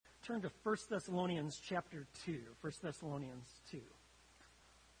turn to 1 Thessalonians chapter 2. 1 Thessalonians 2.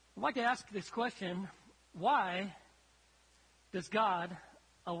 I'd like to ask this question: why does God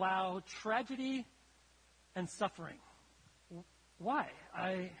allow tragedy and suffering? Why?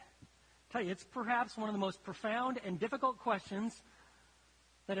 I tell you, it's perhaps one of the most profound and difficult questions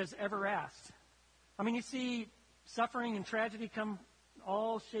that is ever asked. I mean, you see suffering and tragedy come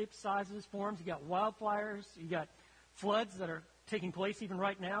all shapes, sizes, forms. You got wildfires, you got floods that are taking place even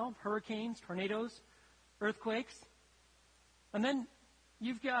right now, hurricanes, tornadoes, earthquakes. And then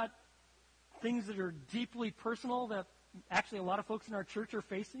you've got things that are deeply personal that actually a lot of folks in our church are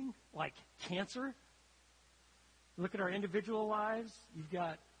facing, like cancer. Look at our individual lives. You've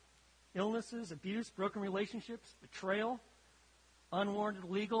got illnesses, abuse, broken relationships, betrayal, unwarranted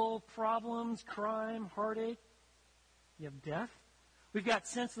legal problems, crime, heartache. You have death. We've got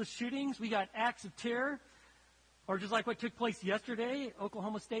senseless shootings. We got acts of terror. Or just like what took place yesterday,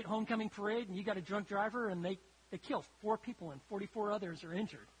 Oklahoma State homecoming parade, and you got a drunk driver, and they kill 4 people and 44 others are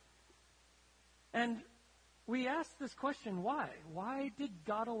injured. And we ask this question, why? Why did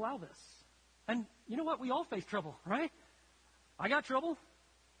God allow this? And you know what? We all face trouble, right? I got trouble.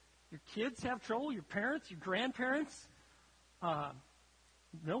 Your kids have trouble. Your parents, your grandparents.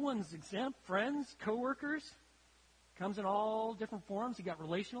 No one's exempt. Friends, coworkers. Comes in all different forms. You got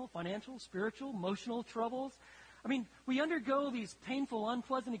relational, financial, spiritual, emotional troubles. I mean, we undergo these painful,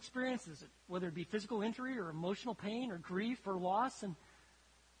 unpleasant experiences, whether it be physical injury or emotional pain or grief or loss. And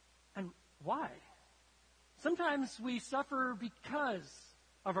why? Sometimes we suffer because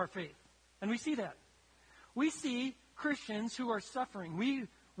of our faith. And we see that. We see Christians who are suffering.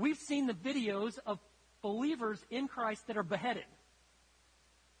 We've seen the videos of believers in Christ that are beheaded.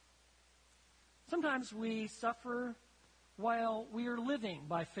 Sometimes we suffer while we are living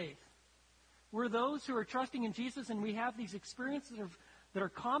by faith. We're those who are trusting in Jesus, and we have these experiences that are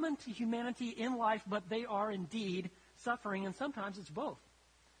common to humanity in life, but they are indeed suffering, and sometimes it's both.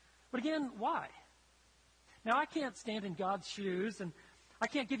 But again, why? Now, I can't stand in God's shoes, and I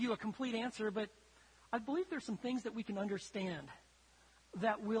can't give you a complete answer, but I believe there's some things that we can understand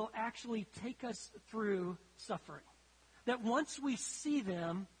that will actually take us through suffering. That once we see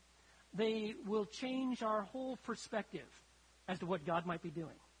them, they will change our whole perspective as to what God might be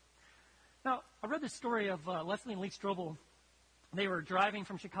doing. Now, I read the story of Leslie and Lee Strobel. They were driving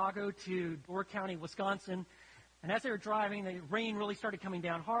from Chicago to Door County, Wisconsin, and as they were driving, the rain really started coming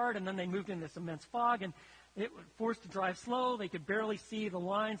down hard, and then they moved into this immense fog, and it was forced to drive slow. They could barely see the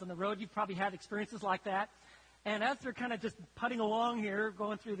lines on the road. You've probably had experiences like that. And as they're kind of just putting along here,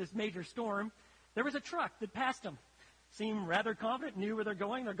 going through this major storm, there was a truck that passed them. Seemed rather confident, knew where they're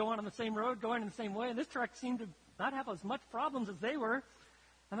going. They're going on the same road, going in the same way. And this truck seemed to not have as much problems as they were.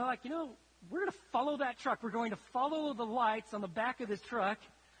 And they're like, we're going to follow that truck. We're going to follow the lights on the back of this truck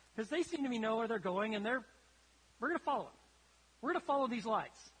because they seem to know where they're going, and we're going to follow them. We're going to follow these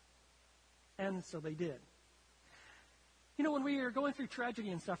lights. And so they did. When we are going through tragedy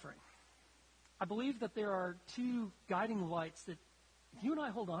and suffering, I believe that there are 2 guiding lights that if you and I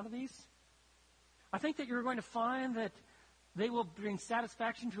hold on to these, I think that you're going to find that they will bring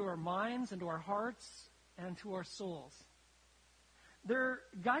satisfaction to our minds and to our hearts and to our souls. They're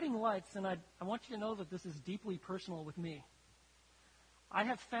guiding lights, and I want you to know that this is deeply personal with me. I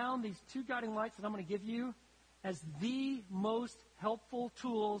have found these 2 guiding lights that I'm going to give you as the most helpful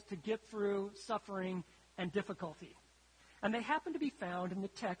tools to get through suffering and difficulty. And they happen to be found in the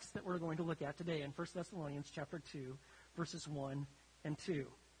text that we're going to look at today in 1 Thessalonians chapter 2, verses 1 and 2.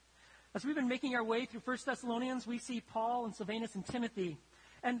 As we've been making our way through 1 Thessalonians, we see Paul and Silvanus and Timothy.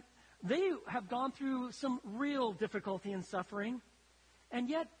 And they have gone through some real difficulty and suffering. And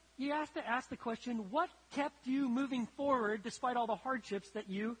yet, you have to ask the question, what kept you moving forward despite all the hardships that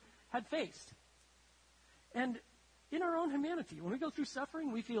you had faced? And in our own humanity, when we go through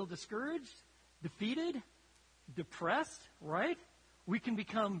suffering, we feel discouraged, defeated, depressed, right? We can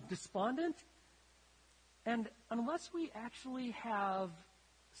become despondent. And unless we actually have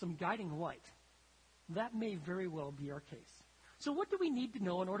some guiding light, that may very well be our case. So what do we need to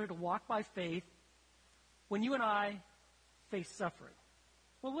know in order to walk by faith when you and I face suffering?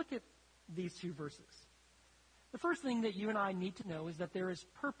 Well, look at these 2 verses. The first thing that you and I need to know is that there is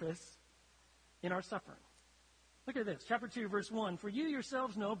purpose in our suffering. Look at this, chapter 2, verse 1. For you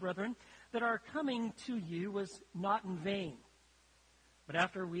yourselves know, brethren, that our coming to you was not in vain. But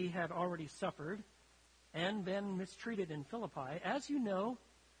after we had already suffered and been mistreated in Philippi, as you know,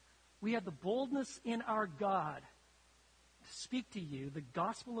 we had the boldness in our God to speak to you the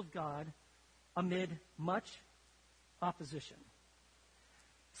gospel of God amid much opposition.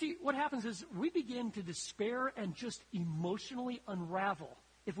 See, what happens is we begin to despair and just emotionally unravel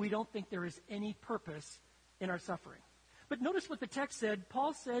if we don't think there is any purpose in our suffering. But notice what the text said.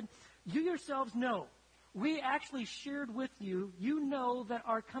 Paul said, you yourselves know. We actually shared with you. You know that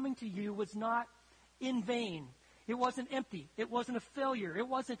our coming to you was not in vain. It wasn't empty. It wasn't a failure. It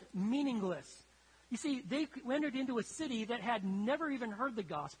wasn't meaningless. You see, they entered into a city that had never even heard the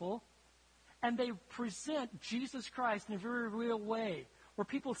gospel, and they present Jesus Christ in a very real way, where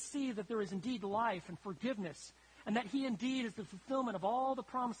people see that there is indeed life and forgiveness, and that he indeed is the fulfillment of all the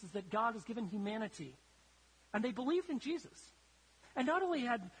promises that God has given humanity. And they believed in Jesus. And not only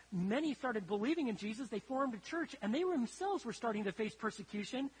had many started believing in Jesus, they formed a church, and they themselves were starting to face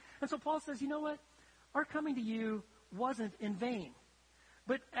persecution. And so Paul says, you know what? Our coming to you wasn't in vain.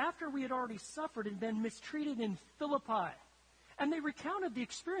 But after we had already suffered and been mistreated in Philippi, and they recounted the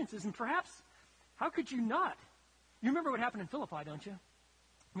experiences, and perhaps, how could you not? You remember what happened in Philippi, don't you?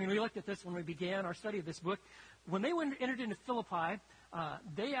 I mean, we looked at this when we began our study of this book. When they entered into Philippi,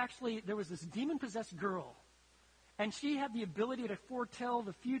 there was this demon-possessed girl, and she had the ability to foretell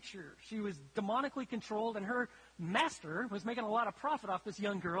the future. She was demonically controlled, and her master was making a lot of profit off this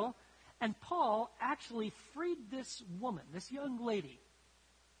young girl. And Paul actually freed this woman, this young lady,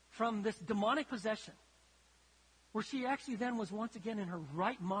 from this demonic possession, where she actually then was once again in her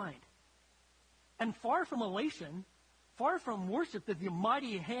right mind. And far from elation, far from worship that the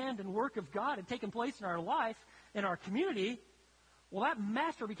mighty hand and work of God had taken place in our life, in our community, well, that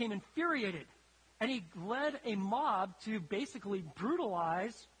master became infuriated. And he led a mob to basically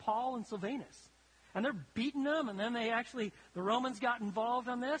brutalize Paul and Silvanus. And they're beating them, and then the Romans got involved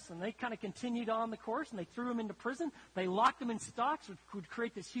on this, and they kind of continued on the course, and they threw them into prison. They locked them in stocks, which would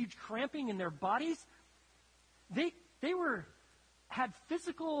create this huge cramping in their bodies. They had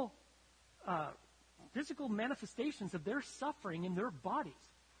physical manifestations of their suffering in their bodies.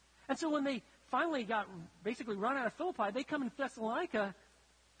 And so when they finally got basically run out of Philippi, they come into Thessalonica,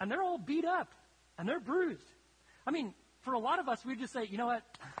 and they're all beat up, and they're bruised. I mean, for a lot of us, we'd just say, you know what?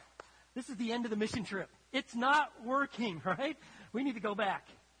 This is the end of the mission trip. It's not working, right? We need to go back.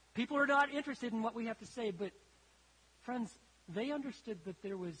 People are not interested in what we have to say, but friends, they understood that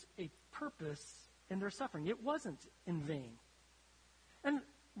there was a purpose in their suffering. It wasn't in vain. And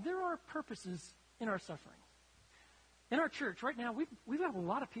there are purposes in our suffering. In our church right now, we've got a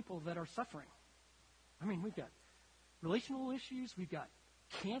lot of people that are suffering. I mean, we've got relational issues, we've got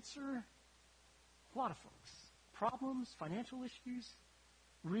cancer, a lot of folks. Problems, financial issues,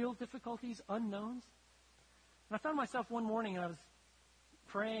 real difficulties, unknowns. And I found myself one morning, and I was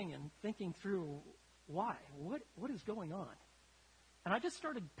praying and thinking through why, what is going on? And I just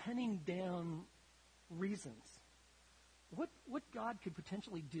started penning down reasons. What God could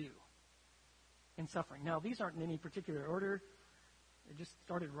potentially do in suffering. Now, these aren't in any particular order. I just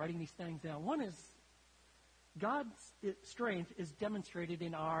started writing these things down. One is God's strength is demonstrated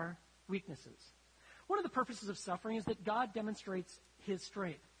in our weaknesses. One of the purposes of suffering is that God demonstrates his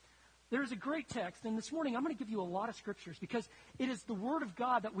strength. There's a great text, and this morning I'm going to give you a lot of scriptures because it is the Word of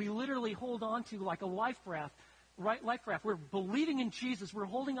God that we literally hold on to like a life raft. Right, life raft. We're believing in Jesus. We're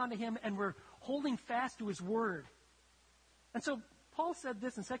holding on to him, and we're holding fast to his Word. And so Paul said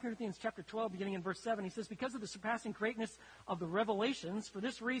this in 2 Corinthians chapter 12, beginning in verse 7. He says, because of the surpassing greatness of the revelations, for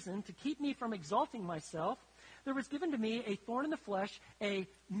this reason, to keep me from exalting myself, there was given to me a thorn in the flesh, a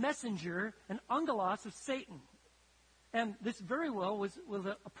messenger, an angelos of Satan. And this very well was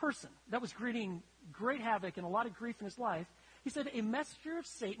a person that was creating great havoc and a lot of grief in his life. He said, a messenger of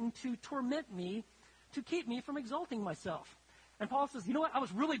Satan to torment me, to keep me from exalting myself. And Paul says, you know what, I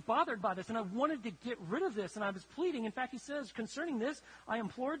was really bothered by this, and I wanted to get rid of this, and I was pleading. In fact, he says, concerning this, I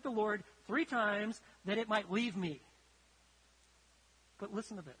implored the Lord 3 times that it might leave me. But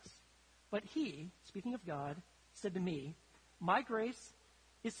listen to this. But he, speaking of God, said to me, my grace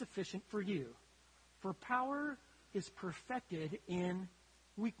is sufficient for you, for power is perfected in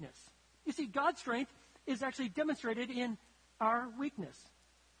weakness. You see, God's strength is actually demonstrated in our weakness.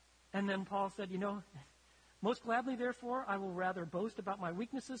 And then Paul said, you know, most gladly, therefore, I will rather boast about my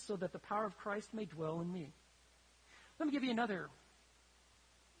weaknesses so that the power of Christ may dwell in me. Let me give you another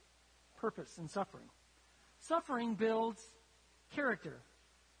purpose in suffering. Suffering builds character.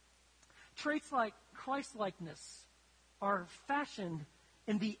 Traits like Christ-likeness are fashioned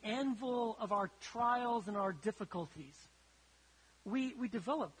in the anvil of our trials and our difficulties. We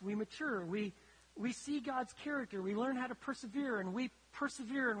develop, we mature, we see God's character, we learn how to persevere, and we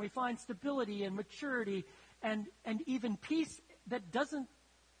persevere, and we find stability and maturity and even peace that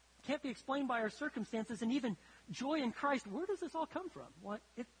can't be explained by our circumstances, and even joy in Christ. Where does this all come from? Well,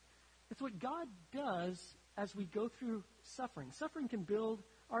 it's what God does as we go through suffering. Suffering can build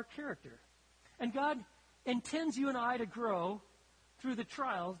our character. And God intends you and I to grow through the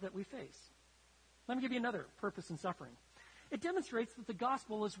trials that we face. Let me give you another purpose in suffering. It demonstrates that the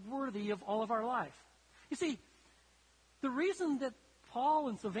gospel is worthy of all of our life. You see, the reason that Paul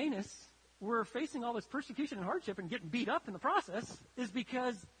and Silvanus were facing all this persecution and hardship and getting beat up in the process is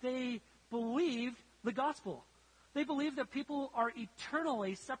because they believed the gospel. They believe that people are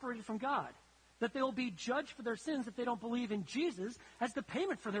eternally separated from God, that they'll be judged for their sins if they don't believe in Jesus as the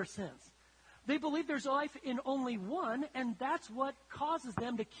payment for their sins. They believe there's life in only one, and that's what causes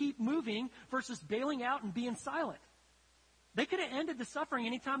them to keep moving versus bailing out and being silent. They could have ended the suffering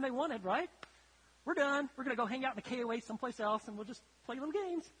anytime they wanted, right? We're done. We're going to go hang out in the KOA someplace else, and we'll just play little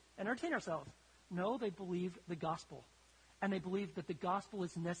games and entertain ourselves. No, they believe the gospel. And they believe that the gospel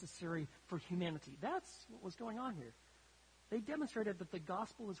is necessary for humanity. That's what was going on here. They demonstrated that the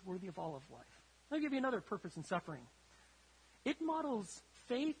gospel is worthy of all of life. Let me give you another purpose in suffering. It models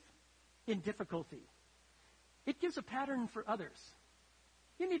faith in difficulty. It gives a pattern for others.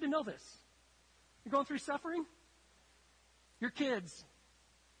 You need to know this. You're going through suffering? Your kids,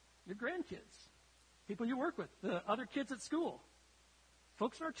 your grandkids, people you work with, the other kids at school,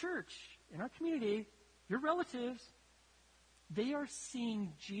 folks in our church, in our community, your relatives, they are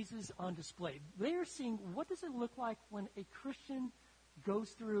seeing Jesus on display. They are seeing what does it look like when a Christian goes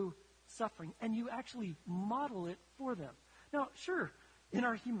through suffering, and you actually model it for them. Now, sure, in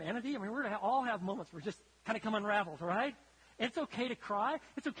our humanity, we're going to all have moments where we just kind of come unraveled, right? It's okay to cry.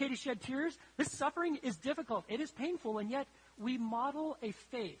 It's okay to shed tears. This suffering is difficult. It is painful, and yet we model a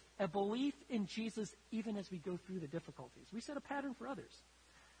faith, a belief in Jesus even as we go through the difficulties. We set a pattern for others.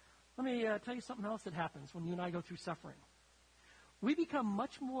 Let me tell you something else that happens when you and I go through suffering. We become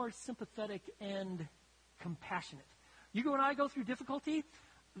much more sympathetic and compassionate. You and I go through difficulty,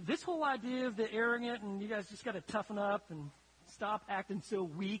 this whole idea of the arrogant and you guys just got to toughen up and stop acting so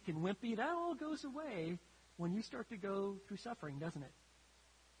weak and wimpy, that all goes away when you start to go through suffering, doesn't it?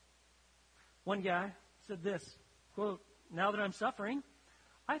 One guy said this, quote, "Now that I'm suffering,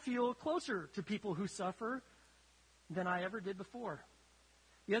 I feel closer to people who suffer than I ever did before.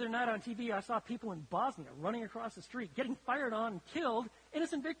 The other night on TV, I saw people in Bosnia running across the street, getting fired on and killed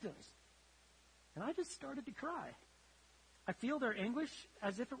innocent victims. And I just started to cry. I feel their anguish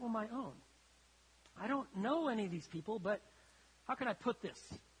as if it were my own. I don't know any of these people, but how can I put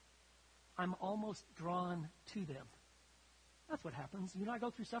this? I'm almost drawn to them." That's what happens. You and I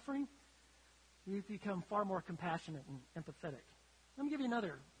go through suffering, we become far more compassionate and empathetic. Let me give you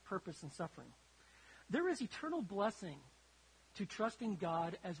another purpose in suffering. There is eternal blessing to trusting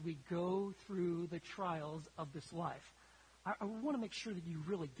God as we go through the trials of this life. I want to make sure that you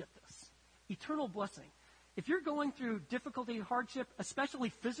really get this. Eternal blessing. If you're going through difficulty, hardship, especially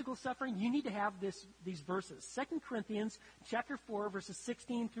physical suffering, you need to have these verses. 2 Corinthians chapter 4, verses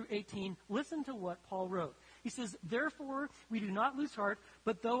 16 through 18. Listen to what Paul wrote. He says, "Therefore, we do not lose heart,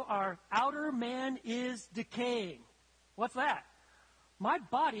 but though our outer man is decaying." What's that? My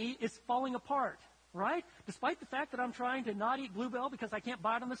body is falling apart, right? Despite the fact that I'm trying to not eat Bluebell because I can't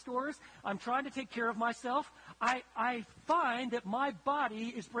buy it in the stores, I'm trying to take care of myself, I find that my body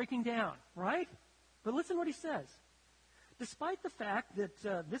is breaking down, right? But listen what he says. "Despite the fact that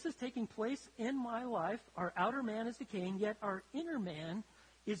this is taking place in my life, our outer man is decaying, yet our inner man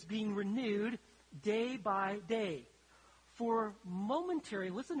is being renewed day by day. For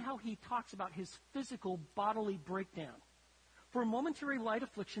momentary," listen how he talks about his physical bodily breakdown. "For momentary light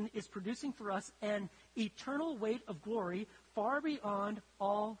affliction is producing for us an eternal weight of glory far beyond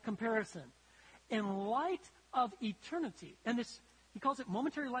all comparison." In light of eternity, and this, he calls it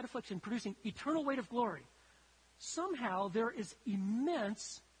momentary light affliction, producing eternal weight of glory. Somehow there is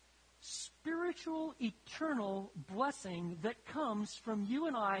immense spiritual, eternal blessing that comes from you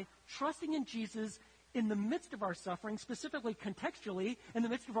and I trusting in Jesus in the midst of our suffering, specifically contextually, in the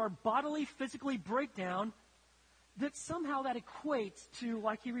midst of our bodily, physically breakdown, that somehow that equates to,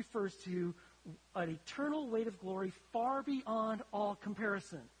 like he refers to, an eternal weight of glory far beyond all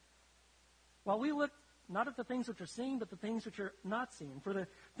comparison. While we look not at the things which are seen, but the things which are not seen. For the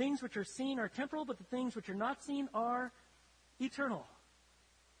things which are seen are temporal, but the things which are not seen are eternal.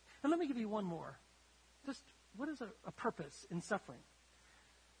 And let me give you one more. Just what is a purpose in suffering?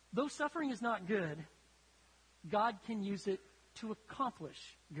 Though suffering is not good, God can use it to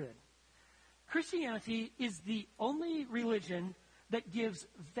accomplish good. Christianity is the only religion that gives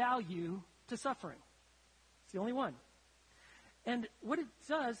value to suffering. It's the only one. And what it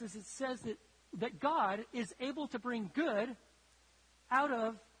does is it says that God is able to bring good out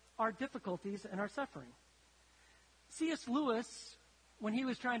of our difficulties and our suffering. C.S. Lewis, when he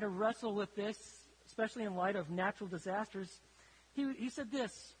was trying to wrestle with this, especially in light of natural disasters, he said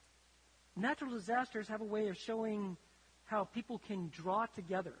this: "Natural disasters have a way of showing how people can draw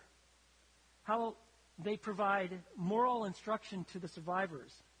together, how they provide moral instruction to the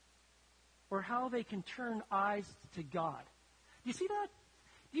survivors, or how they can turn eyes to God. Do you see that?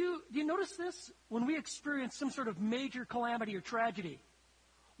 Do you notice this? When we experience some sort of major calamity or tragedy,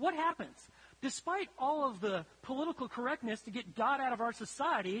 what happens? Despite all of the political correctness to get God out of our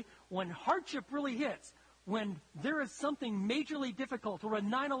society, when hardship really hits, when there is something majorly difficult, or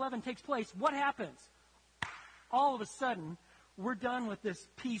when 9/11 takes place, what happens? All of a sudden, we're done with this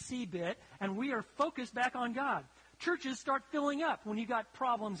PC bit, and we are focused back on God. Churches start filling up when you got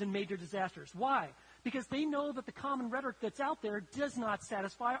problems and major disasters. Why? Because they know that the common rhetoric that's out there does not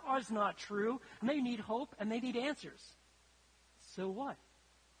satisfy or is not true, and they need hope and they need answers. So what?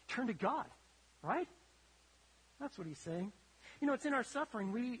 Turn to God, right? That's what he's saying. You know, it's in our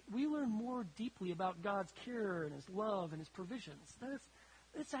suffering we learn more deeply about God's care and his love and his provisions.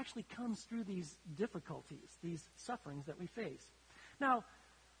 This actually comes through these difficulties, these sufferings that we face. Now,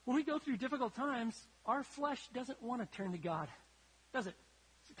 when we go through difficult times, our flesh doesn't want to turn to God, does it?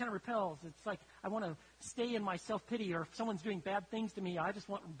 It kind of repels. It's like, I want to stay in my self-pity, or if someone's doing bad things to me, I just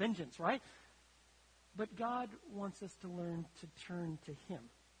want vengeance, right? But God wants us to learn to turn to him.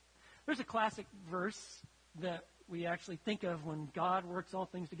 There's a classic verse that we actually think of when God works all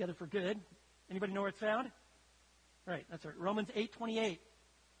things together for good. Anybody know where it's found? Right, that's right. Romans 8:28.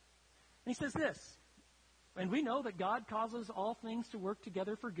 And he says this, and we know that God causes all things to work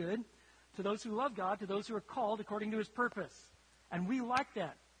together for good to those who love God, to those who are called according to his purpose. And we like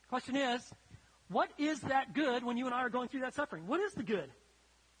that. Question is, what is that good when you and I are going through that suffering? What is the good?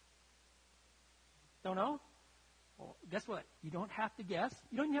 Don't know? Well, guess what? You don't have to guess.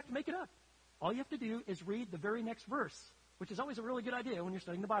 You don't even have to make it up. All you have to do is read the very next verse, which is always a really good idea when you're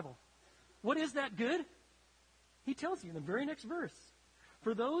studying the Bible. What is that good? He tells you in the very next verse.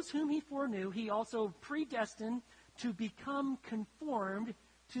 For those whom he foreknew, he also predestined to become conformed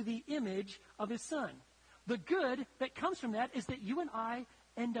to the image of his Son. The good that comes from that is that you and I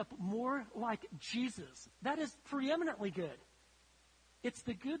end up more like Jesus. That is preeminently good. It's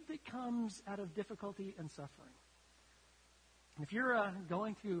the good that comes out of difficulty and suffering. And if you're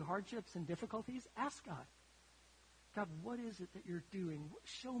going through hardships and difficulties, ask God. God, what is it that you're doing?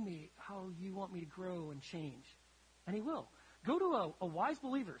 Show me how you want me to grow and change. And he will. Go to a wise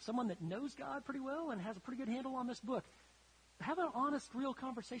believer, someone that knows God pretty well and has a pretty good handle on this book. Have an honest, real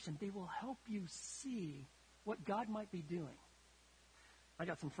conversation. They will help you see what God might be doing. I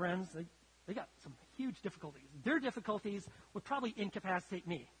got some friends. They got some huge difficulties. Their difficulties would probably incapacitate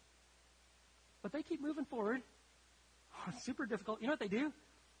me. But they keep moving forward. Oh, it's super difficult. You know what they do?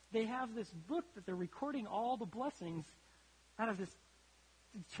 They have this book that they're recording all the blessings out of these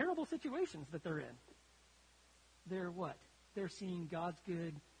terrible situations that they're in. They're what? They're seeing God's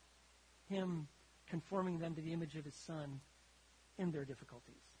good, him conforming them to the image of his Son in their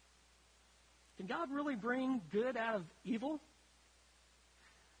difficulties. Can God really bring good out of evil?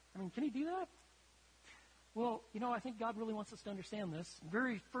 I mean, can he do that? Well, you know, I think God really wants us to understand this.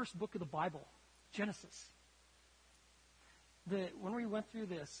 Very first book of the Bible, Genesis. When we went through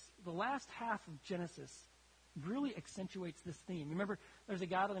this, the last half of Genesis really accentuates this theme. Remember, there's a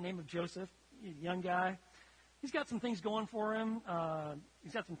guy by the name of Joseph, a young guy. He's got some things going for him.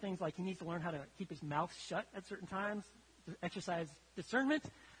 He's got some things like he needs to learn how to keep his mouth shut at certain times, to exercise discernment.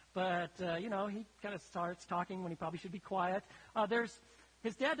 But, he kind of starts talking when he probably should be quiet.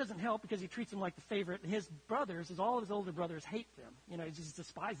 His dad doesn't help because he treats him like the favorite. His brothers, all of his older brothers, hate them. He just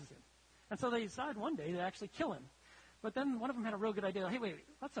despises him. And so they decide one day to actually kill him. But then one of them had a real good idea. Hey, wait,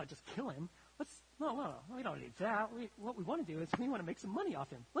 let's not just kill him. No, we don't need that. What we want to do is we want to make some money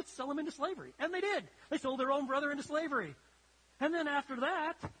off him. Let's sell him into slavery. And they did. They sold their own brother into slavery. And then after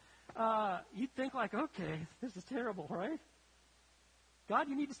that, you'd think like, okay, this is terrible, right? God,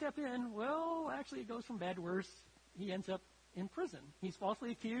 you need to step in. Well, actually, it goes from bad to worse. He ends up in prison. He's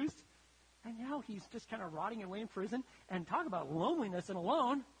falsely accused. And now he's just kind of rotting away in prison. And talk about loneliness and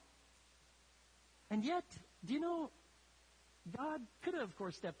alone. And yet, do you know, God could have, of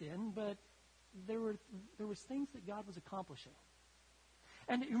course, stepped in, but there was things that God was accomplishing.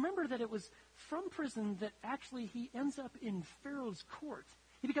 And you remember that it was from prison that actually he ends up in Pharaoh's court.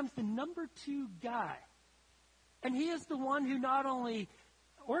 He becomes the number 2 guy. And he is the one who not only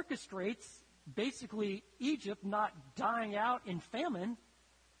orchestrates basically Egypt not dying out in famine,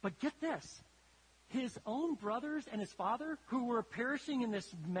 but get this, his own brothers and his father, who were perishing in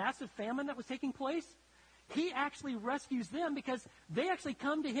this massive famine that was taking place, he actually rescues them because they actually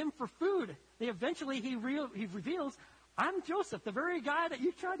come to him for food. He reveals, I'm Joseph, the very guy that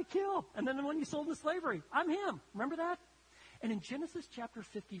you tried to kill. And then the one you sold into slavery, I'm him. Remember that? And in Genesis chapter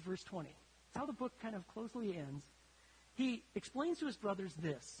 50, verse 20, that's how the book kind of closely ends. he explains to his brothers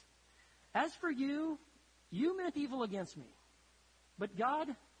this: "As for you, you meant evil against me, but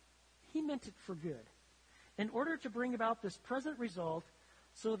God, he meant it for good, in order to bring about this present result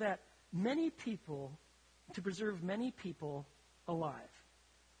so that to preserve many people alive."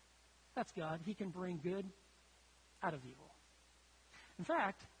 That's God. He can bring good out of evil. In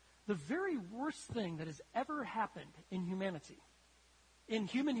fact, the very worst thing that has ever happened in humanity, in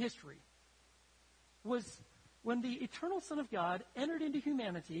human history, was when the eternal Son of God entered into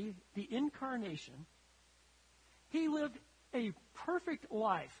humanity, the incarnation. He lived a perfect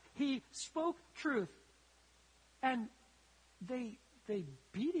life. He spoke truth. And they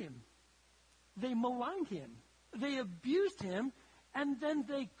beat him. They maligned him. They abused him. And then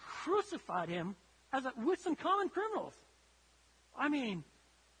they crucified him with some common criminals. I mean,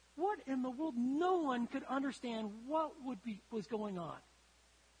 what in the world? No one could understand what was going on.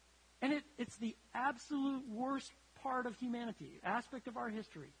 And it's the absolute worst part of humanity, aspect of our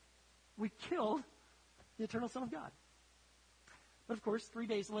history. We killed the eternal Son of God. But of course, 3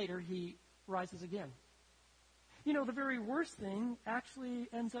 days later, he rises again. You know, the very worst thing actually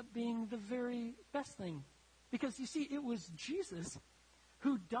ends up being the very best thing. Because, you see, it was Jesus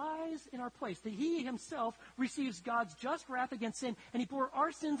who dies in our place. That he himself receives God's just wrath against sin, and he bore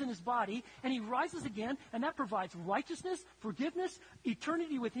our sins in his body, and he rises again, and that provides righteousness, forgiveness,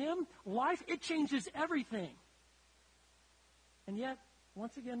 eternity with him, life. It changes everything. And yet,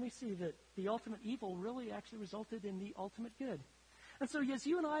 once again, we see that the ultimate evil really actually resulted in the ultimate good. And so as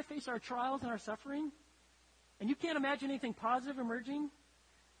you and I face our trials and our suffering, and you can't imagine anything positive emerging,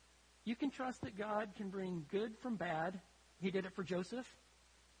 you can trust that God can bring good from bad. He did it for Joseph.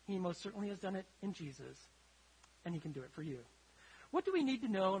 He most certainly has done it in Jesus. And he can do it for you. What do we need to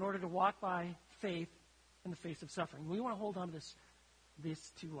know in order to walk by faith in the face of suffering? We want to hold on to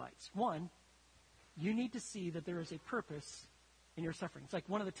these two lights. One, you need to see that there is a purpose in your suffering. It's like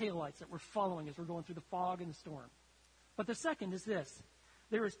one of the taillights that we're following as we're going through the fog and the storm. But the second is this: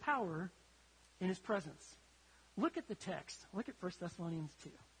 there is power in his presence. Look at the text. Look at 1 Thessalonians 2.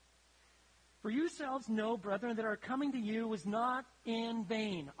 "For yourselves know, brethren, that our coming to you was not in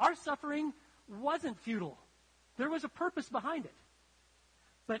vain." Our suffering wasn't futile. There was a purpose behind it.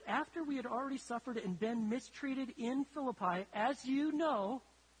 "But after we had already suffered and been mistreated in Philippi, as you know,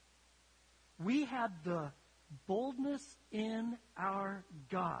 we had the boldness in our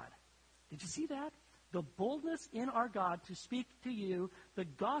God." Did you see that? The boldness in our God to speak to you the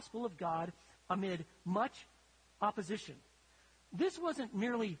gospel of God amid much opposition. This wasn't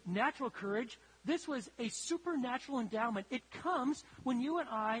merely natural courage. This was a supernatural endowment. It comes when you and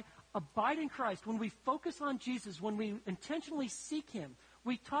I abide in Christ, when we focus on Jesus, when we intentionally seek him,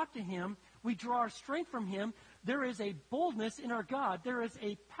 we talk to him, we draw our strength from him. There is a boldness in our God. There is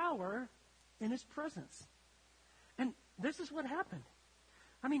a power in his presence. And this is what happened.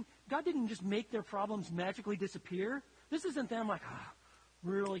 I mean, God didn't just make their problems magically disappear. This isn't them like,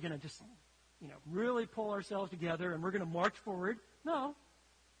 we're really going to just, really pull ourselves together and we're going to march forward. No.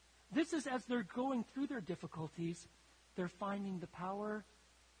 This is as they're going through their difficulties, they're finding the power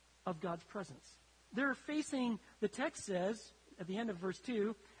of God's presence. They're facing, the text says, at the end of verse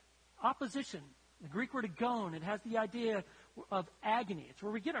 2, opposition. The Greek word agon, it has the idea of agony. It's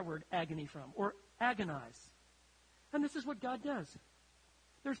where we get our word agony from, or agonize. And this is what God does.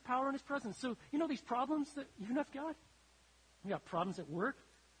 There's power in his presence. So, these problems that you have got? We got problems at work.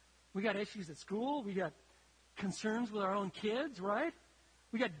 We got issues at school. We got concerns with our own kids, right?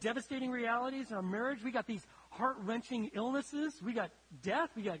 We got devastating realities in our marriage. We got these heart-wrenching illnesses. We got death.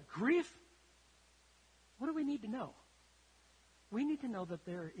 We got grief. What do we need to know? We need to know that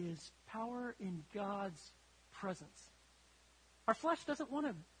there is power in God's presence. Our flesh doesn't want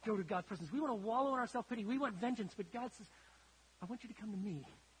to go to God's presence. We want to wallow in our self-pity. We want vengeance. But God says, I want you to come to me.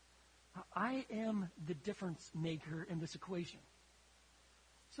 I am the difference maker in this equation.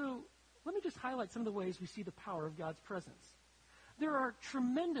 So let me just highlight some of the ways we see the power of God's presence. There are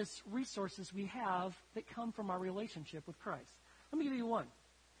tremendous resources we have that come from our relationship with Christ. Let me give you one.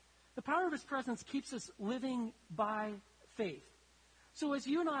 The power of his presence keeps us living by faith. So as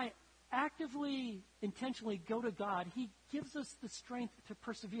you and I actively, intentionally go to God, he gives us the strength to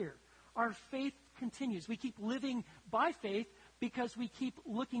persevere. Our faith continues. We keep living by faith because we keep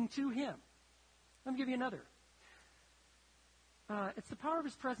looking to him. Let me give you another. It's the power of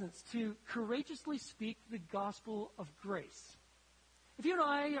his presence to courageously speak the gospel of grace. If you and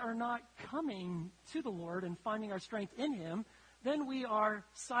I are not coming to the Lord and finding our strength in him, then we are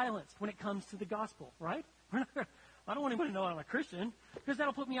silenced when it comes to the gospel, right? I don't want anyone to know I'm a Christian because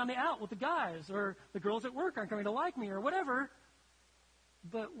that'll put me on the out with the guys, or the girls at work aren't going to like me, or whatever.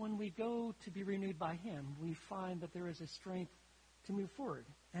 But when we go to be renewed by him, we find that there is a strength to move forward.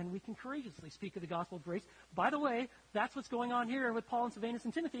 And we can courageously speak of the gospel of grace. By the way, that's what's going on here with Paul and Silvanus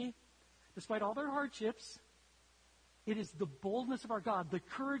and Timothy. Despite all their hardships, it is the boldness of our God, the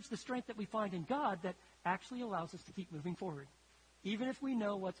courage, the strength that we find in God that actually allows us to keep moving forward, even if we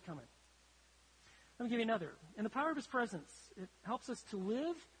know what's coming. Let me give you another. In the power of his presence, it helps us to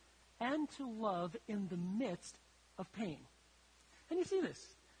live and to love in the midst of pain. And you see this.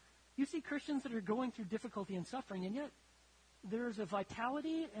 You see Christians that are going through difficulty and suffering, and yet there's a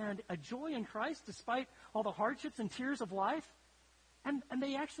vitality and a joy in Christ despite all the hardships and tears of life. And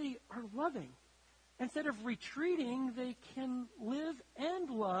they actually are loving. Instead of retreating, they can live and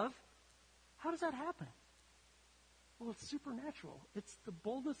love. How does that happen? Well, it's supernatural. It's the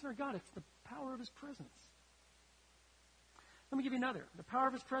boldness of our God. It's the power of his presence. Let me give you another. The power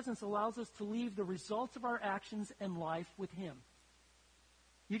of his presence allows us to leave the results of our actions and life with him.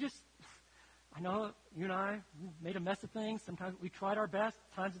 I know you and I made a mess of things. Sometimes we tried our best.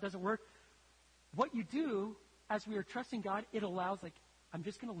 Sometimes it doesn't work. What you do as we are trusting God, it allows, I'm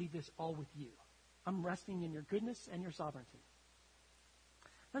just going to leave this all with you. I'm resting in your goodness and your sovereignty.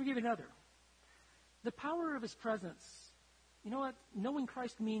 Let me give you another. The power of his presence. You know what? Knowing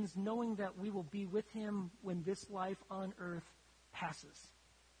Christ means knowing that we will be with him when this life on earth passes.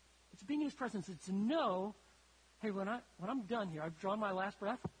 It's being in his presence. It's to know, hey, when I'm done here, I've drawn my last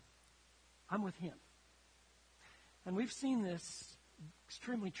breath, I'm with him. And we've seen this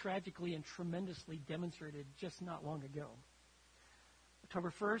extremely tragically and tremendously demonstrated just not long ago.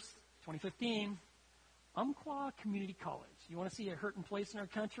 October 1st, 2015, Umpqua Community College. You want to see a hurting place in our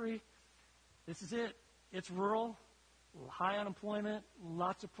country? This is it. It's rural, high unemployment,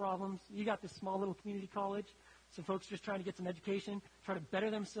 lots of problems. You got this small little community college, some folks just trying to get some education, try to better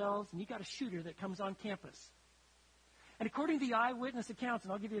themselves, and you got a shooter that comes on campus. And according to the eyewitness accounts,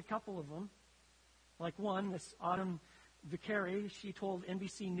 and I'll give you a couple of them, like one, this Autumn Vicari, she told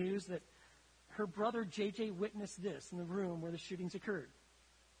NBC News that her brother JJ witnessed this in the room where the shootings occurred.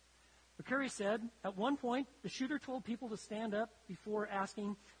 Vicari said, at one point, the shooter told people to stand up before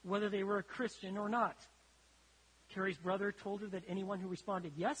asking whether they were a Christian or not. Vicari's brother told her that anyone who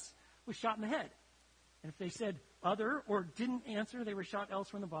responded yes was shot in the head. And if they said other or didn't answer, they were shot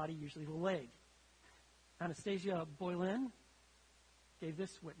elsewhere in the body, usually the leg. Anastasia Boylin gave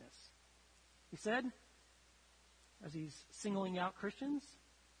this witness. He said, as he's singling out Christians,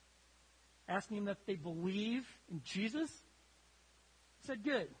 asking them that they believe in Jesus, he said,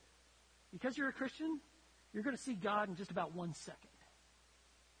 good. Because you're a Christian, you're going to see God in just about 1 second.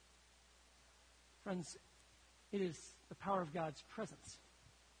 Friends, it is the power of God's presence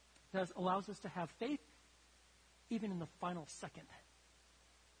that allows us to have faith even in the final second.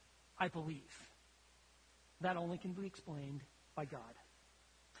 I believe. That only can be explained by God.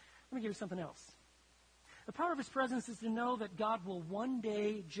 Let me give you something else. The power of his presence is to know that God will one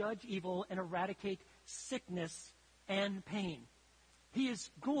day judge evil and eradicate sickness and pain. He is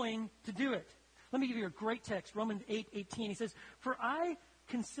going to do it. Let me give you a great text, Romans 8:18. He says, for I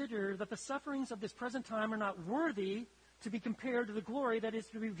consider that the sufferings of this present time are not worthy to be compared to the glory that is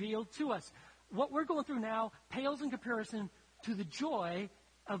to be revealed to us. What we're going through now pales in comparison to the joy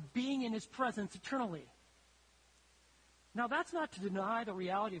of being in his presence eternally. Now, that's not to deny the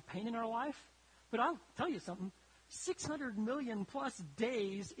reality of pain in our life, but I'll tell you something. 600 million plus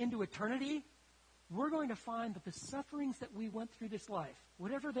days into eternity, we're going to find that the sufferings that we went through this life,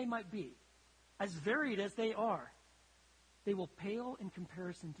 whatever they might be, as varied as they are, they will pale in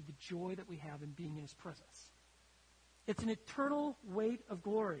comparison to the joy that we have in being in his presence. It's an eternal weight of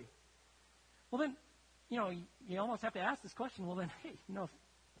glory. Well, then, you almost have to ask this question. Well, then, hey,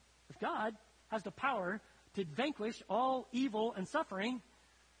 if God has the power to vanquish all evil and suffering,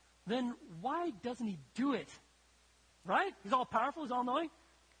 then why doesn't he do it? Right? He's all powerful, he's all knowing.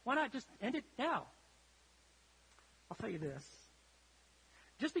 Why not just end it now? I'll tell you this.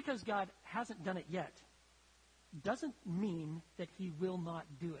 Just because God hasn't done it yet doesn't mean that he will not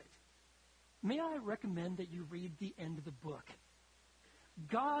do it. May I recommend that you read the end of the book?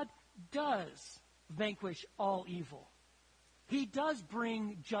 God does vanquish all evil. He does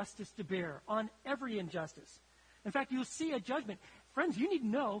bring justice to bear on every injustice. In fact, you'll see a judgment. Friends, you need to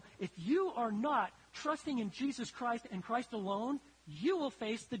know, if you are not trusting in Jesus Christ and Christ alone, you will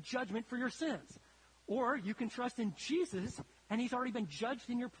face the judgment for your sins. Or you can trust in Jesus, and he's already been judged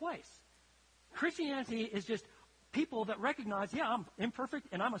in your place. Christianity is just people that recognize, yeah, I'm imperfect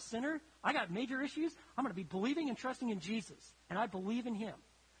and I'm a sinner. I got major issues. I'm going to be believing and trusting in Jesus, and I believe in him.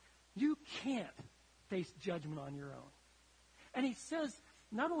 You can't face judgment on your own. And he says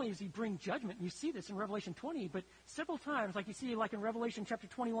not only does he bring judgment, you see this in Revelation 20, but several times, like you see like in Revelation chapter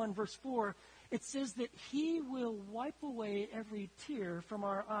 21, verse 4, it says that he will wipe away every tear from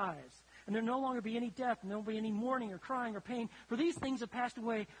our eyes. And there will no longer be any death, and there won't be any mourning or crying or pain. For these things have passed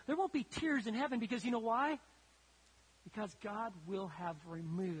away. There won't be tears in heaven because you know why? Because God will have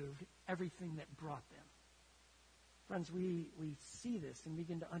removed everything that brought them. Friends, we see this and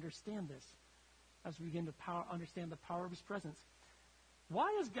begin to understand this as we begin to understand the power of his presence.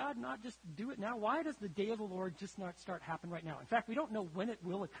 Why does God not just do it now? Why does the day of the Lord just not start happening right now? In fact, we don't know when it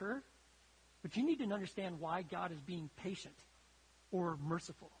will occur, but you need to understand why God is being patient or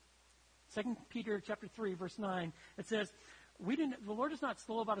merciful. 2 Peter chapter 3, verse 9, it says, the Lord is not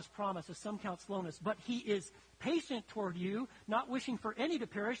slow about his promise, as some count slowness, but he is patient toward you, not wishing for any to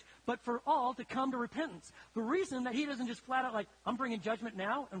perish, but for all to come to repentance. The reason that he doesn't just flat out like, I'm bringing judgment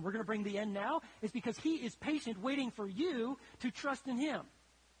now, and we're going to bring the end now, is because he is patient, waiting for you to trust in him.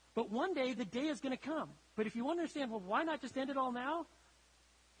 But one day, the day is going to come. But if you want to understand, well, why not just end it all now?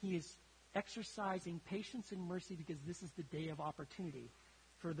 He is exercising patience and mercy because this is the day of opportunity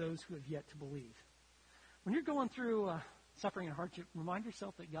for those who have yet to believe. When you're going through suffering and hardship, remind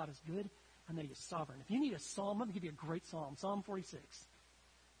yourself that God is good and that he is sovereign. If you need a psalm, let me give you a great psalm, Psalm 46.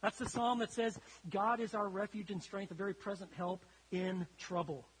 That's the psalm that says, God is our refuge and strength, a very present help in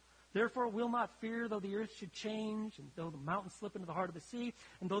trouble. Therefore we'll not fear, though the earth should change, and though the mountains slip into the heart of the sea,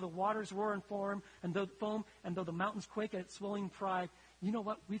 and though the waters roar and foam, and though the mountains quake at its swelling pride. You know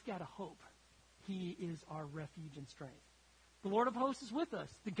what? We've got a hope. He is our refuge and strength. The Lord of hosts is with us.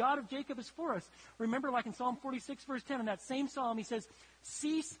 The God of Jacob is for us. Remember, like in Psalm 46, verse 10, in that same psalm, he says,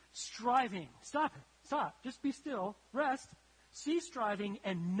 cease striving. Stop it. Stop. Just be still. Rest. Cease striving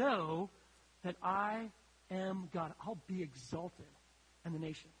and know that I am God. I'll be exalted in the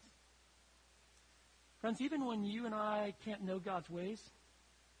nations. Friends, even when you and I can't know God's ways,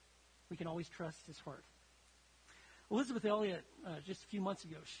 we can always trust his heart. Elizabeth Elliot, just a few months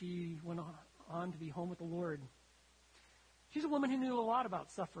ago, she went on to be home with the Lord. She's a woman who knew a lot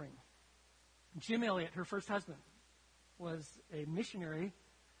about suffering. Jim Elliot, her first husband, was a missionary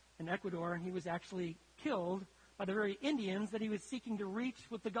in Ecuador, and he was actually killed by the very Indians that he was seeking to reach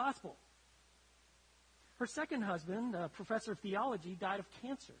with the gospel. Her second husband, a professor of theology, died of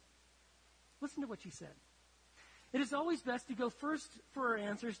cancer. Listen to what she said. It is always best to go first for our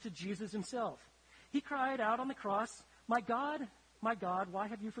answers to Jesus himself. He cried out on the cross, my God, why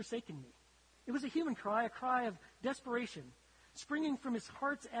have you forsaken me? It was a human cry, a cry of desperation, springing from his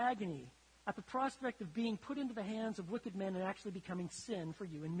heart's agony at the prospect of being put into the hands of wicked men and actually becoming sin for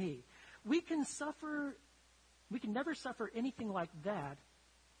you and me. We can never suffer anything like that,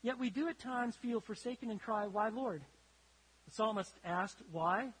 yet we do at times feel forsaken and cry, why, Lord? The psalmist asked,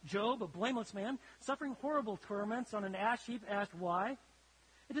 why? Job, a blameless man, suffering horrible torments on an ash heap, asked, why?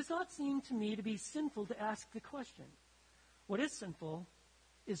 It does not seem to me to be sinful to ask the question. What is sinful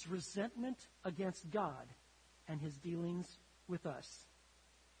is resentment against God and his dealings with us.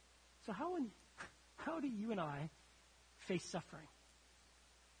 So how do you and I face suffering?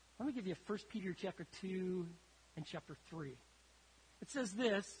 Let me give you 1 Peter chapter 2 and chapter 3. It says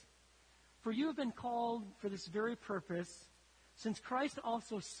this, for you have been called for this very purpose, since Christ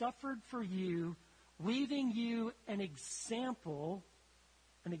also suffered for you, leaving you an example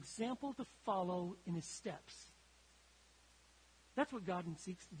to follow in his steps. That's what God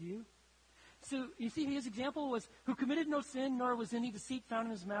seeks to do. So you see, his example was, who committed no sin, nor was any deceit found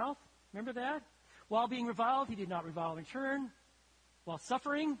in his mouth. Remember that? While being reviled, he did not revile in return. While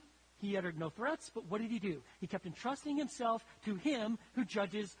suffering, he uttered no threats. But what did he do? He kept entrusting himself to him who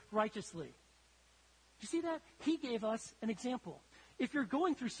judges righteously. Do you see that? He gave us an example. If you're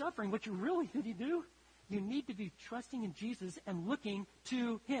going through suffering, what you really need to do, you need to be trusting in Jesus and looking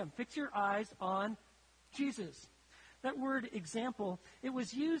to him. Fix your eyes on Jesus. That word example, it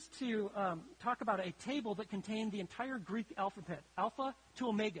was used to talk about a table that contained the entire Greek alphabet, alpha to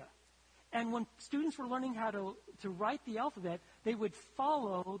omega. And when students were learning how to write the alphabet, they would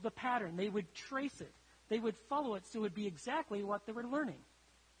follow the pattern. They would trace it. They would follow it so it would be exactly what they were learning.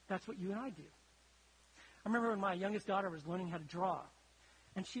 That's what you and I do. I remember when my youngest daughter was learning how to draw.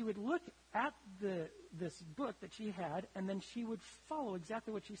 And she would look at this book that she had, and then she would follow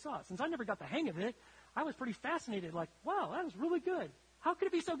exactly what she saw. Since I never got the hang of it, I was pretty fascinated, like, wow, that was really good. How could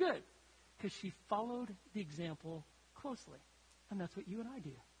it be so good? Because she followed the example closely. And that's what you and I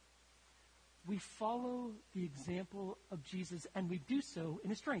do. We follow the example of Jesus, and we do so in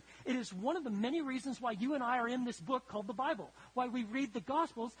his strength. It is one of the many reasons why you and I are in this book called the Bible, why we read the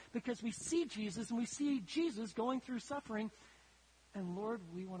Gospels, because we see Jesus, and we see Jesus going through suffering. And Lord,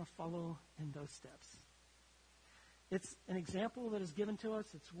 we want to follow in those steps. It's an example that is given to us.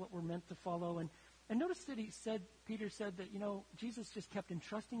 It's what we're meant to follow. And notice that Peter said that, Jesus just kept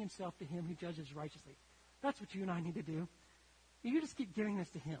entrusting himself to him who judges righteously. That's what you and I need to do. You just keep giving this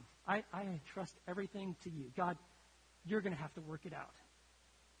to him. I entrust everything to you. God, you're going to have to work it out.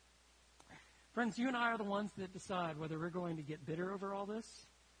 Friends, you and I are the ones that decide whether we're going to get bitter over all this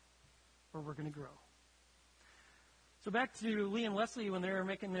or we're going to grow. So back to Lee and Leslie when they're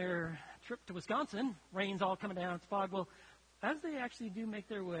making their trip to Wisconsin. Rain's all coming down. It's fog. Well, as they actually do make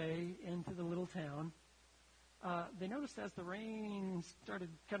their way into the little town, they noticed as the rain started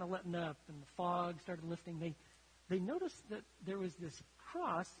kind of letting up and the fog started lifting, they noticed that there was this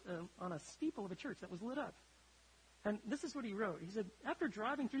cross on a steeple of a church that was lit up. And this is what he wrote. He said, after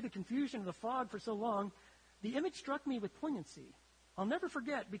driving through the confusion of the fog for so long, the image struck me with poignancy. I'll never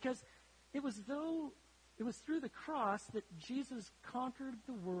forget, because it was through the cross that Jesus conquered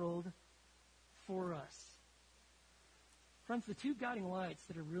the world for us. Friends, the two guiding lights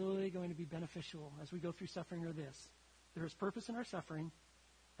that are really going to be beneficial as we go through suffering are this. There is purpose in our suffering,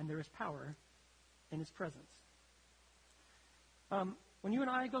 and there is power in his presence. When you and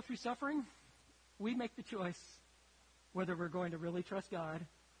I go through suffering, we make the choice whether we're going to really trust God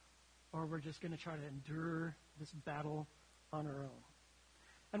or we're just going to try to endure this battle on our own.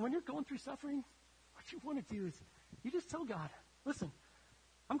 And when you're going through suffering, what you want to do is you just tell God, listen,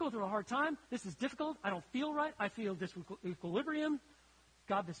 I'm going through a hard time. This is difficult. I don't feel right. I feel disequilibrium.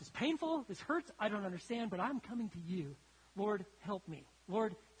 God, this is painful. This hurts. I don't understand, but I'm coming to you. Lord, help me.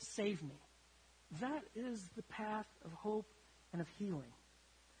 Lord, save me. That is the path of hope and of healing.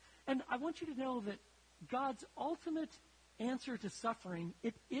 And I want you to know that God's ultimate answer to suffering,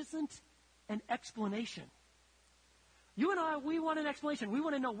 it isn't an explanation. You and I, we want an explanation. We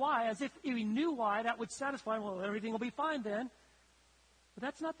want to know why, as if we knew why, that would satisfy, well, everything will be fine then. But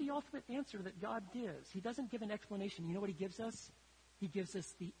that's not the ultimate answer that God gives. He doesn't give an explanation. You know what he gives us? He gives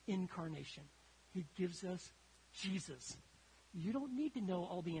us the incarnation. He gives us Jesus. You don't need to know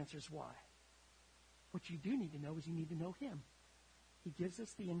all the answers why. What you do need to know is you need to know him. He gives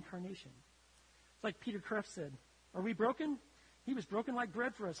us the incarnation. It's like Peter Kreeft said, are we broken? He was broken like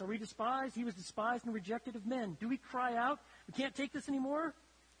bread for us. Are we despised? He was despised and rejected of men. Do we cry out, we can't take this anymore?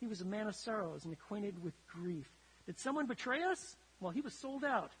 He was a man of sorrows and acquainted with grief. Did someone betray us? Well, he was sold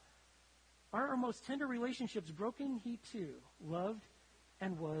out. Are our most tender relationships broken? He too loved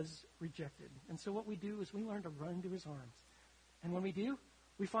and was rejected. And so what we do is we learn to run into his arms. And when we do,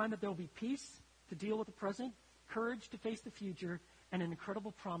 we find that there will be peace to deal with the present, courage to face the future, and an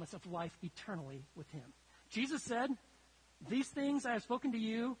incredible promise of life eternally with him. Jesus said, these things I have spoken to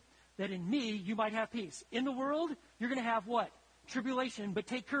you, that in me you might have peace. In the world, you're going to have what? Tribulation, but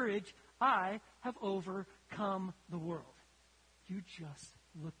take courage. I have overcome the world. You just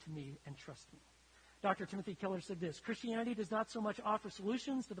look to me and trust me. Dr. Timothy Keller said this, Christianity does not so much offer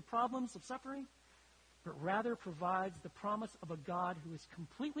solutions to the problems of suffering, but rather provides the promise of a God who is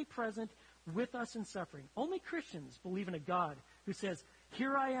completely present with us in suffering. Only Christians believe in a God who says,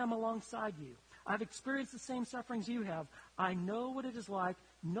 here I am alongside you. I've experienced the same sufferings you have. I know what it is like.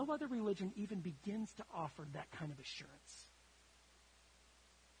 No other religion even begins to offer that kind of assurance.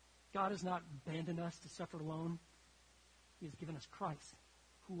 God has not abandoned us to suffer alone. He has given us Christ,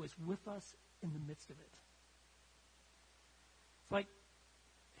 who is with us in the midst of it. It's like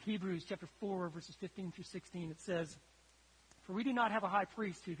Hebrews chapter 4, verses 15 through 16. It says, for we do not have a high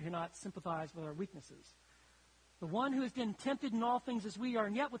priest who cannot sympathize with our weaknesses. The one who has been tempted in all things as we are,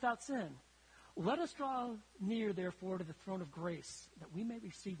 and yet without sin. Let us draw near, therefore, to the throne of grace, that we may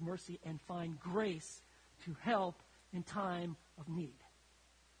receive mercy and find grace to help in time of need.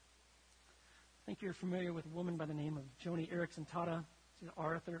 I think you're familiar with a woman by the name of Joni Eareckson Tada. She's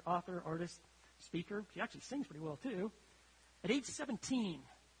an author, artist, speaker. She actually sings pretty well, too. At age 17,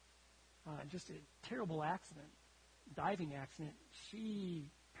 just a terrible accident, diving accident, she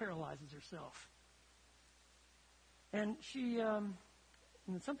paralyzes herself. And she,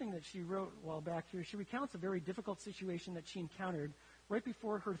 in something that she wrote a while back here, she recounts a very difficult situation that she encountered right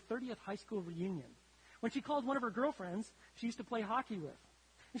before her 30th high school reunion, when she called one of her girlfriends she used to play hockey with.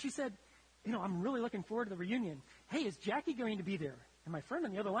 And she said, I'm really looking forward to the reunion. Hey, is Jackie going to be there? And my friend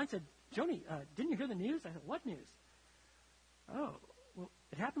on the other line said, Joni, didn't you hear the news? I said, what news? Oh, well,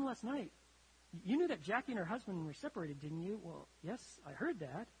 it happened last night. You knew that Jackie and her husband were separated, didn't you? Well, yes, I heard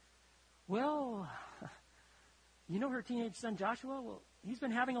that. Well, you know her teenage son Joshua? Well, he's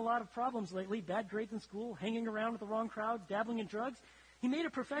been having a lot of problems lately, bad grades in school, hanging around with the wrong crowds, dabbling in drugs. He made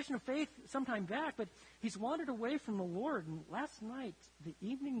a profession of faith some time back, but he's wandered away from the Lord. And last night, the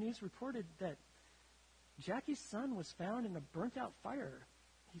evening news reported that Jackie's son was found in a burnt-out fire.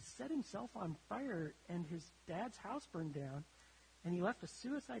 he set himself on fire and his dad's house burned down, and he left a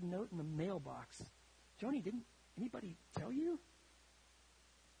suicide note in the mailbox. Joni, didn't anybody tell you?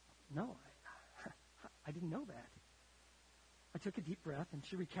 No, I didn't know that. I took a deep breath, and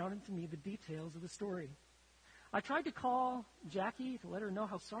she recounted to me the details of the story. I tried to call Jackie to let her know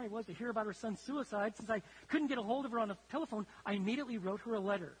how sorry I was to hear about her son's suicide. Since I couldn't get a hold of her on the telephone, I immediately wrote her a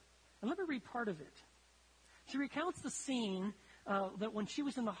letter. And let me read part of it. She recounts the scene that when she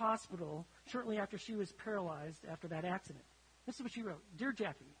was in the hospital shortly after she was paralyzed after that accident. This is what she wrote. Dear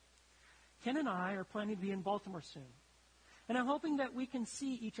Jackie, Ken and I are planning to be in Baltimore soon, and I'm hoping that we can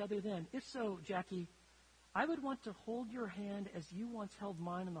see each other then. If so, Jackie, I would want to hold your hand as you once held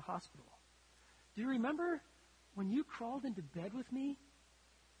mine in the hospital. Do you remember when you crawled into bed with me?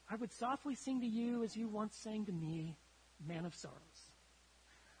 I would softly sing to you as you once sang to me, Man of Sorrows.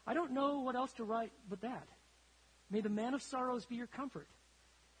 I don't know what else to write but that. May the Man of Sorrows be your comfort.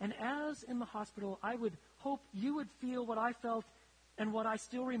 And as in the hospital, I would hope you would feel what I felt and what I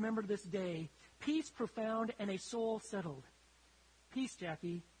still remember to this day. Peace profound and a soul settled. Peace,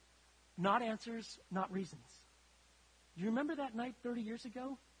 Jackie. Not answers, not reasons. Do you remember that night 30 years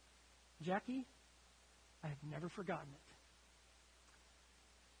ago? Jackie, I have never forgotten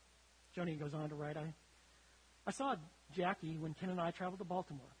it. Joni goes on to write, I saw Jackie when Ken and I traveled to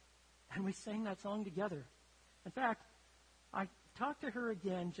Baltimore, and we sang that song together. In fact, I talked to her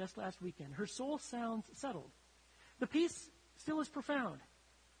again just last weekend. Her soul sounds settled. The peace still is profound.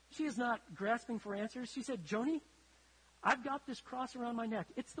 She is not grasping for answers. She said, Joni, I've got this cross around my neck.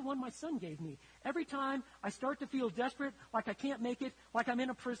 It's the one my son gave me. Every time I start to feel desperate, like I can't make it, like I'm in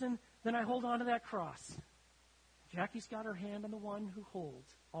a prison, then I hold on to that cross. Jackie's got her hand on the one who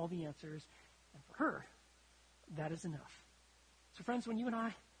holds all the answers, and for her, that is enough. So friends, when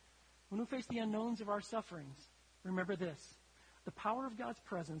we face the unknowns of our sufferings, remember this. The power of God's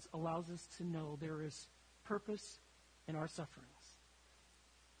presence allows us to know there is purpose in our sufferings.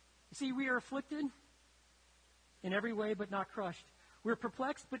 You see, we are afflicted in every way but not crushed. We're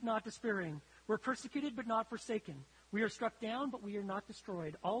perplexed but not despairing. We're persecuted but not forsaken. We are struck down but we are not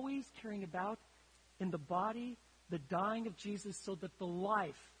destroyed. Always carrying about in the body the dying of Jesus so that the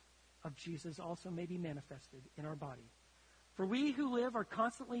life of Jesus also may be manifested in our body. For we who live are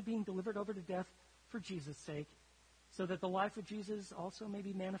constantly being delivered over to death for Jesus' sake, so that the life of Jesus also may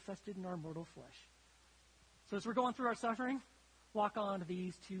be manifested in our mortal flesh. So as we're going through our suffering, walk on to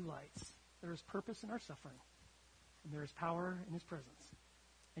these two lights. There is purpose in our suffering, and there is power in His presence.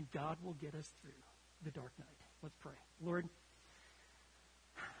 And God will get us through the dark night. Let's pray. Lord,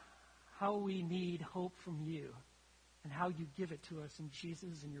 how we need hope from You, and how You give it to us in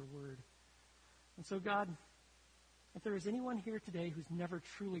Jesus and Your Word. And so, God, if there is anyone here today who's never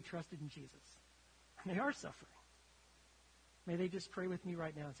truly trusted in Jesus, and they are suffering, may they just pray with me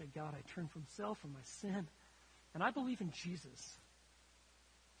right now and say, God, I turn from self and my sin, and I believe in Jesus.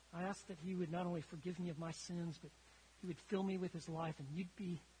 I ask that He would not only forgive me of my sins, but He would fill me with His life, and You'd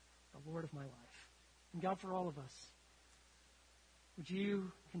be the Lord of my life. And God, for all of us, would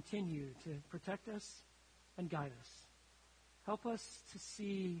You continue to protect us and guide us? Help us to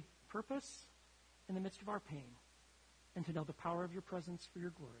see purpose in the midst of our pain, and to know the power of Your presence for Your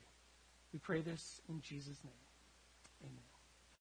glory. We pray this in Jesus' name. Amen.